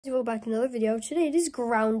Welcome back to another video. Today it is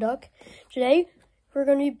Grounduck. Today we're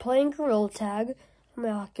going to be playing Gorilla Tag on my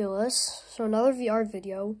Oculus. So another VR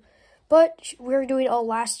video. But we're doing a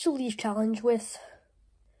last to leave challenge with,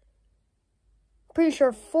 pretty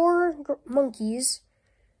sure, 4 monkeys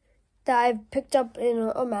that I've picked up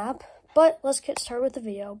in a map. But let's get started with the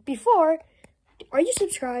video. Before, are you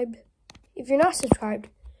subscribed? If you're not subscribed,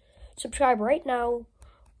 subscribe right now,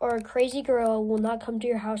 or a crazy gorilla will not come to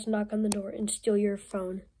your house and knock on the door and steal your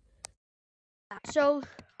phone. So,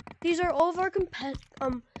 these are all of our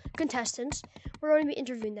contestants. We're going to be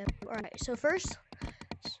interviewing them. Alright, so first,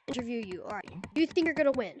 let's interview you. Alright, do you think you're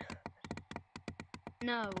going to win?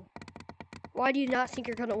 No. Why do you not think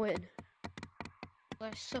you're going to win?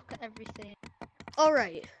 I suck at everything.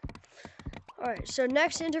 Alright. Alright, so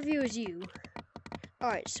next interview is you.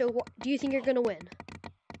 Alright, so do you think you're going to win?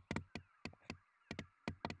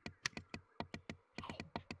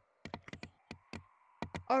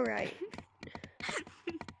 Alright.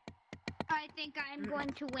 I think I'm going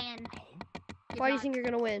to win. Why do you think you're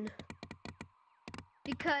going to win?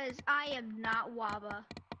 Because I am not Waba.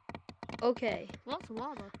 Okay. What's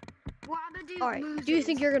Waba? Waba dude Alright, loses. do you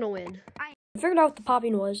think you're going to win? I figured out what the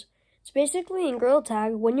popping was. It's basically in Gorilla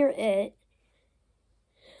Tag, when you're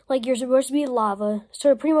like, you're supposed to be lava.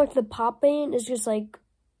 So pretty much the popping is just like,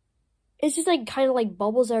 it's just like kind of like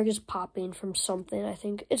bubbles that are just popping from something, I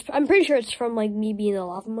think. I'm pretty sure it's from like me being a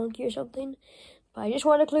lava monkey or something. But I just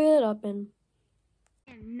want to clear that up and...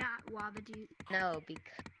 I'm not Waba dude. No, because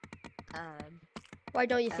why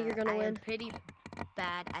don't you think you're gonna win? I'm pretty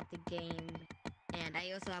bad at the game, and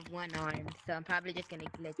I also have one arm, so I'm probably just gonna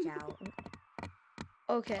glitch out.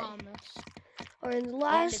 Okay. Almost. Alright, the And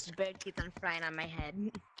last... this bird keeps on flying on my head.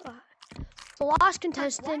 The last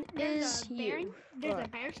contestant is you. There's a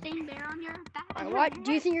bear stain bear on your back. Alright, what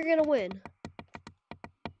do you think you're gonna win?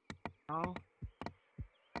 No.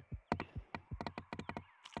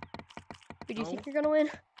 Do you think you're gonna win?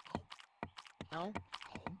 No.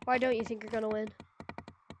 Why don't you think you're gonna win?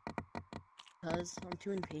 Because I'm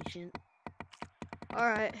too impatient.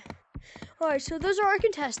 Alright. Alright, so those are our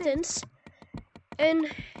contestants. And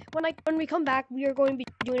when we come back, we are going to be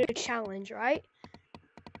doing a challenge, right?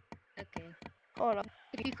 Okay. Hold on.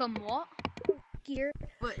 Become what? Here.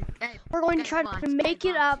 But, We're going to try to make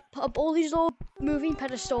it up all these little moving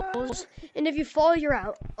pedestals. And if you fall, you're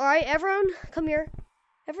out. Alright, everyone, come here.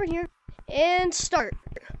 Everyone here. And start.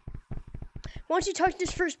 Once you touch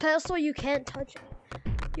this first pedestal, you can't touch it.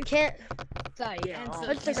 You can't Sorry,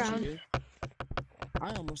 touch the ground.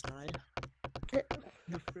 I almost died.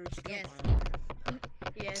 The first Yes.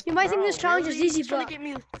 Yes. You might think this challenge is easy, He's trying but to get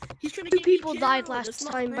me. He's trying to 2 get me people died killed. last That's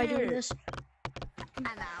not time by doing fair. this. I'm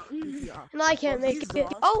out. Yeah. And I can't Well, make he's it.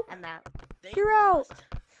 lost. Oh, I'm out. They you're out. lost.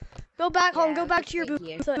 Go back home. Yeah, Go I'll back just to your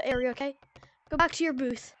wait booth area, okay? Go back to your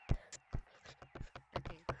booth.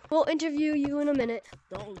 Okay. We'll interview you in a minute.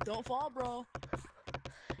 Don't fall, bro.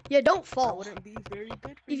 Yeah, don't That fall. wouldn't be very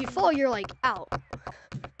good for If you fall, you're like out.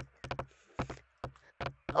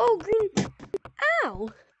 Oh, green. Ow.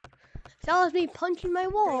 That was me punching my They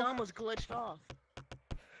wall. almost glitched off.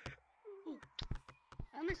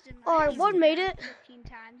 Alright, one made it.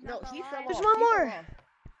 No, he fell There's off. one He fell more. off.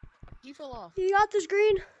 He fell off. You got this,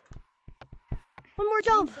 green. One more He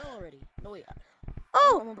jump. fell already. No, wait.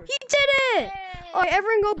 Oh, remember. he did it. Alright,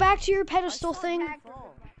 everyone go back to your pedestal I saw thing. you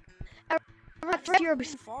fall. Everyone back to your You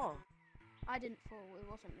didn't fall. I didn't fall. It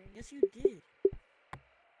wasn't me. Yes, you did.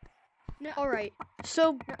 No. Alright,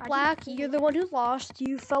 so Black, you're the one who lost.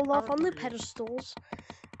 You fell off on the agree. pedestals.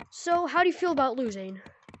 So, how do you feel about losing?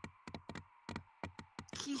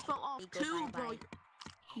 He fell off He go too, bye-bye.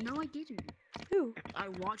 bro. No, I didn't. Who? I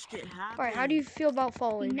watched it happen. Alright, how do you feel about He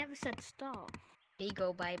falling? never said stop. He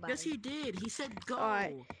go bye-bye. Yes, he did. He said go.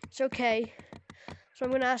 Alright. It's okay. So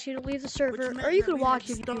I'm gonna ask you to leave the server, meant or you that could we watch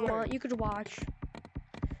had if you start. want. You could watch.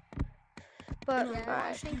 But No, Yeah, I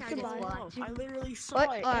alright, think I just goodbye. watched. I literally saw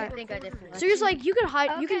What? it. Alright. I think I just watched. So just like you could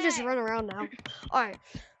hide, you can just Okay. run around now. Alright.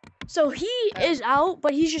 So he is out,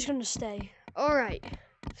 but he's just gonna stay. Alright.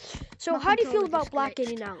 So My how do you feel controller about just Black glitched.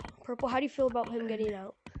 getting out? Purple, how do you feel about him getting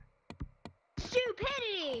out?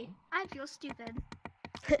 Stupidity! I feel stupid.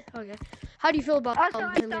 Okay. How do you feel about Also, him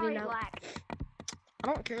I'm getting sorry, out? Black. I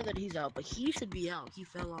don't care that he's out, but he should be out. He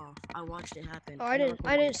fell off. I watched it happen. Oh, I and didn't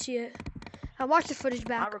recorded see it. I watched the footage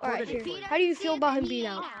back. recorded Alright, it here. for you. How do you feel about him being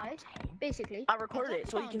out? Basically, I recorded it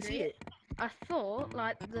so you can see it. I thought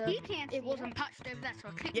like He can't it see wasn't it. patched over there, so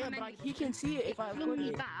I clicked Yeah, the but menu he can see it if I button, recorded me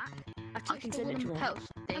it. back. I can touched the send it to wooden him. post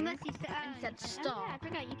thing, Unless he said, and said yeah, stop, I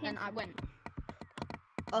forgot you and can't. I went.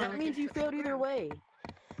 That Okay. means you failed either way.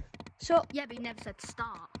 So, Yeah, but he never said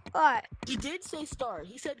start. alright. He did say start.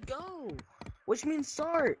 He said go. which means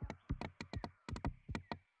start.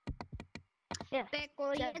 Yeah.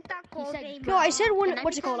 No, I said when.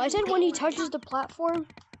 What's it called? I said when he touches the platform.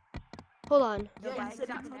 Hold on. Yeah, Nobody you said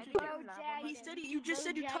you got touched it. it. He said you just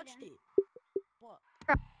said you touched it. What?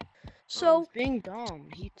 So, He's being dumb.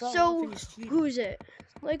 He fell off so and he's cheating. who is it?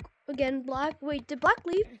 Like again, Black. Wait, did Black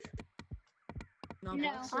leave? No, No.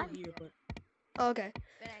 Black's still here, but Oh, okay.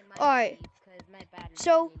 But I might Alright. leave 'cause my battery's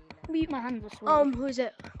So, really low. we. My hands are swollen. Who is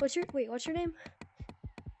it? What's your name?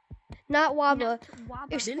 Not Waba.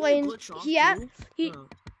 Wabba. Explain. Didn't he glitch off He too?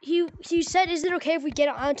 he he said, "Is it okay if we get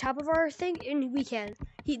on top of our thing?" And we can.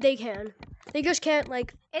 They can. They just can't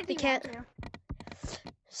like If they you can't want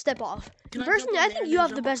to. step off. Can I Personally, jump I on think there you and have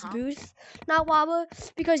the jump on best top? booth, not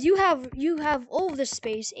Waba, because you have all of this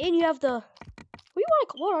space and you have the. What do you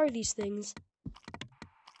want? What are these things?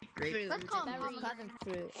 Great. Fruit. Let's call That him was fruit. cousin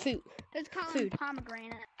fruit. Food. Let's call him Food.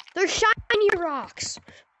 pomegranate. They're shiny rocks.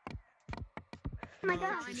 Oh my No,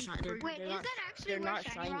 god. they're shiny. Wait, They're is not- that actually they're where not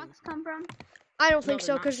shiny shiny. rocks come from? I don't No, think they're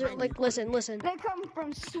so, not because shiny. like listen. They come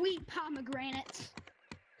from sweet pomegranates.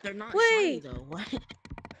 They're not Wait. shiny though. What?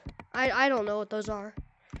 I don't know what those are.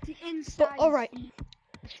 The inside. alright.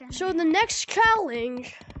 sweet. So the next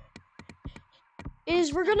challenge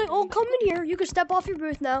is we're gonna all come in here. You can step off your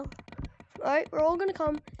booth now. Alright, we're all gonna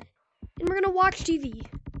come. And we're gonna watch TV.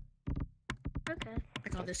 Okay. I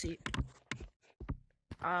got this seat.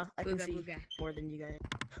 I can Booga see booga. more than you guys.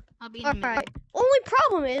 I'll be in the middle. Alright. Only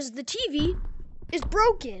problem is the TV is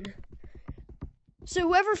broken. So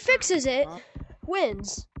whoever fixes it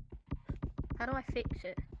wins. How do I fix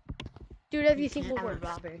it? Do whatever you You think can't will have work.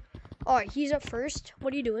 Robert. Alright, he's up first.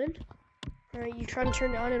 What are you doing? Alright, you trying to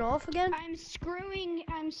turn it on and off again? I'm screwing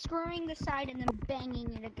the side and then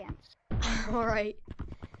banging it against. Alright.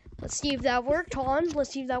 Let's see if that worked. Hold on.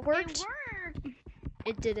 Let's see if that It worked. worked.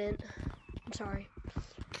 It didn't. I'm sorry.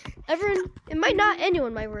 Everyone, it might not.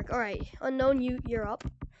 Anyone might work. Alright. Unknown, you're up.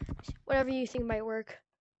 Whatever you think might work.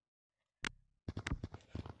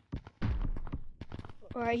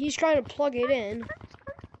 Alright, he's trying to plug it in.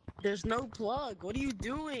 There's no plug. What are you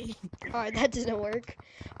doing? Alright, that didn't work.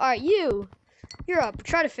 Alright, you're up.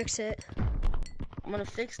 Try to fix it. I'm gonna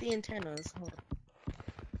fix the antennas. Hold on.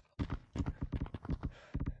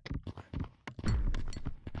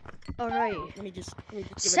 Alright. Let me just give it a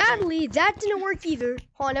try. Sadly, that didn't work either.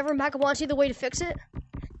 Hold on, everyone back up. Want to see the way to fix it?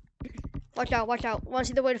 Watch out, watch out. Want to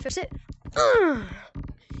see the way to fix it?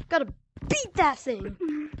 Gotta beat that thing.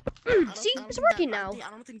 See, it's working now. I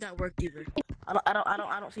don't think that worked either. I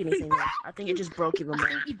don't see anything there. I think it just broke even more.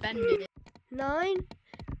 He bended it. 9,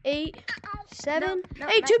 8, 7. No,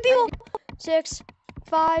 Hey, my- 2 people. 6,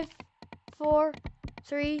 5, 4,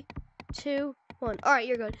 3, 2, 1. Alright,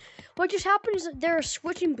 you're good. What just happened is that they're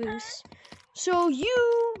switching booths. So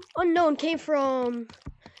you, unknown, came from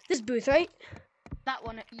this booth, right? That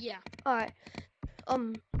one, yeah. Alright.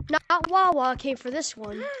 Not Wawa came for this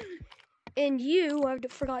one. And you, I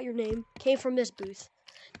forgot your name, came from this booth.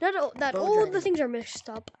 Not that all of the Bowdragon. things are mixed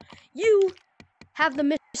up. You have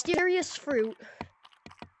the mysterious fruit.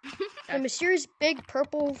 The mysterious big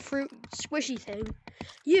purple fruit squishy thing.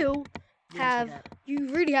 You you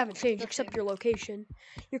really haven't changed except your location.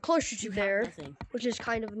 You're closer to there, which is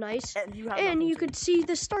kind of nice. And you have And nothing you to could see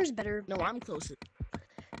the stars better. No, I'm closer.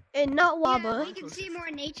 And not Yeah, Waba. we can see more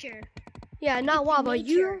nature. Yeah, not can see Waba.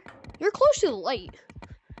 nature. You're close to the light.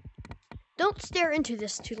 Don't stare into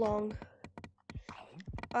this too long.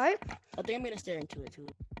 Alright? I think I'm gonna stare into it too.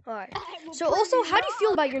 Alright. I will So prove also, you how do you feel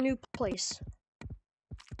wrong. about your new place?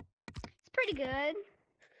 It's pretty good.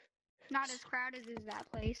 Not as crowded as that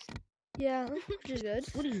place. Yeah, which is good.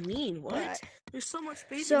 What do you mean? What? Alright. There's so much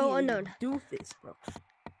space So, in here. unknown. Doofus, bro.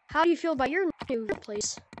 How do you feel about your new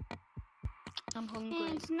place? I'm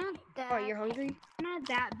hungry. It's not that. Alright, you're hungry? Not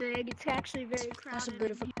that big. It's actually very crowded. That's a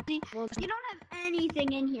bit of a... See, Well, you don't have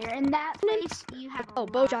anything in here. In that place, you have. oh, a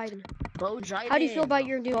Bo lot. Jiden. Bo Jiden, How do you feel about bro.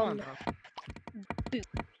 your new Come on, bro. boot?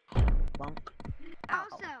 Bonk.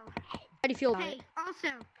 Also, How do you feel about hey, it?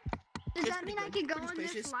 also, does It's that mean I pretty can go good. in Pretty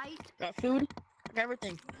this spacious. light? Got food? Got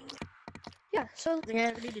everything. Yeah, so Everything I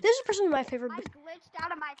ever needed. this is personally my favorite I booth. glitched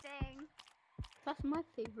out of my thing. That's my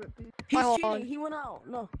favorite booth. He's Hold on. cheating. He went out.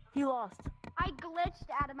 No, he lost. I glitched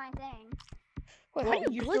out of my thing. Wait, how Well,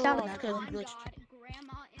 do you you glitch still out of lost that? because On he glitched. God,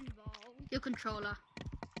 grandma involved. Your controller.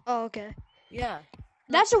 Oh, okay. Yeah.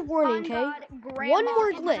 That's a warning, On okay? God, One grandma more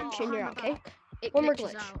involved. glitch and you're out, okay? It One more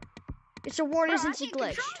glitches glitch. out. It's a warning Bro, I since you can't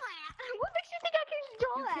glitched. control that. What makes you think I can You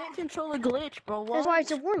control can't that? control a glitch, bro. What? That's why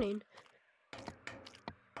it's a warning.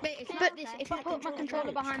 Wait, it's But- not this. If I can't put my control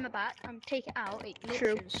controller glitch. behind my back and take it out, it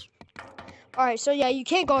True. glitches. Alright, so yeah, you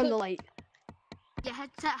can't go in the light. Your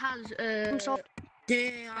headset has I'm sorry.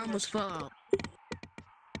 Damn, I almost fell out.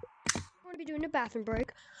 going to be doing a bathroom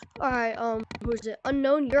break. Alright, who is it?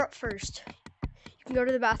 Unknown, you're up first. You can go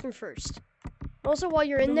to the bathroom first. Also, while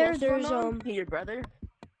you're in there, there's, Your brother?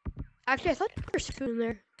 actually, I thought there was food in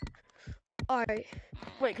there. Alright.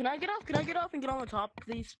 Wait, can I get off? Can I get off and get on the top,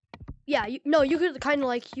 please? Yeah, you could kind of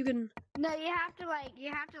like, you can, No, you have to like.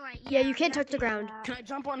 yeah, you can't have touch the to do ground. that. Can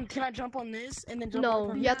I jump on this and then jump No,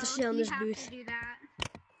 on you have to No, sit on you this have booth. To do that.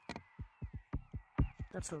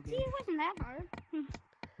 That's so See, good. it wasn't that hard.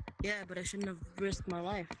 Yeah, but I shouldn't have risked my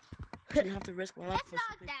life. Shouldn't have to risk my life That's for not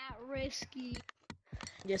something. that risky.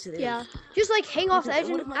 Yes, it is. Yeah, just like hang off the edge,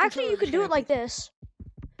 What and if my actually you controller could do it like this.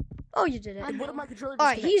 Oh, you did it. And what if my controller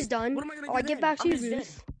Alright, disconnects? he's done. What am I gonna do Alright, get then? back to I'm your just dead.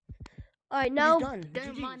 booth. Alright, I'm now, just done.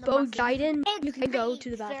 Don't GG. mind the Bo muscle. Jiden, you It's can go fake, to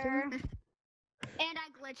the bathroom. sir. And I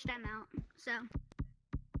glitched them out. So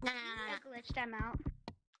I glitched them out.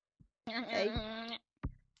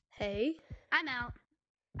 Hey. I'm out.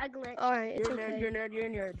 I glitched. Alright, it's You're a nerd, okay. you're a nerd, you're a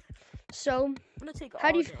nerd. So, I'm gonna take how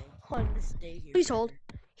all do you... day. Hold on. Just stay here. Please hold.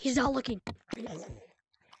 He's not looking.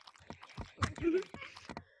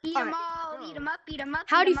 Eat them all. Eat them up. Eat them up.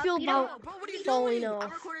 How eat do you 'em feel up, eat 'em about- up. Bro, what are you falling doing? off?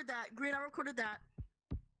 I recorded that. Green, I recorded that.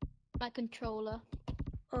 My controller.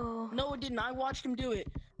 Oh. No, it didn't. I watched him do it.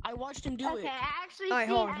 I watched him do Okay, it. I actually Alright,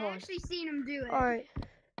 seen. hold on, I hold on. actually seen him do it. Alright.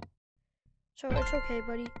 So, it's okay,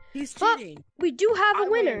 buddy. He's But- cheating. We do have a I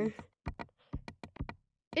winner. win.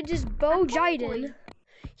 It is Bo Jiden. boy.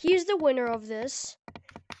 He is the winner of this.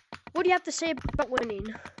 What do you have to say about winning?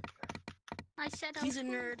 I said He's a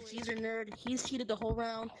nerd. He's a nerd. He's cheated the whole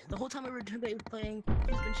round. The whole time we were playing,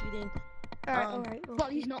 he's been cheating. Alright, Um, alright. Well,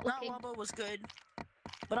 he's not That looking. Wabo was good.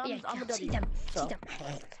 But I'm a see W. them. So, See them.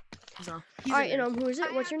 so he's a Alright, nerd. and who is it?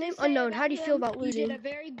 I What's your have name? to say Unknown. How do you feel about You did a losing?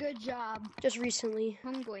 very good job, Just recently.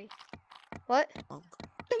 homeboy. What?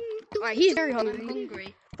 Alright, he's very I'm hungry.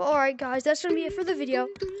 hungry. But alright, guys, that's gonna be it for the video.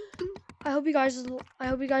 I hope you guys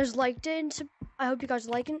liked it. And I hope you guys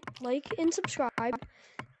like and subscribe.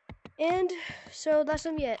 And so that's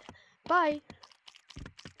gonna be it. Bye.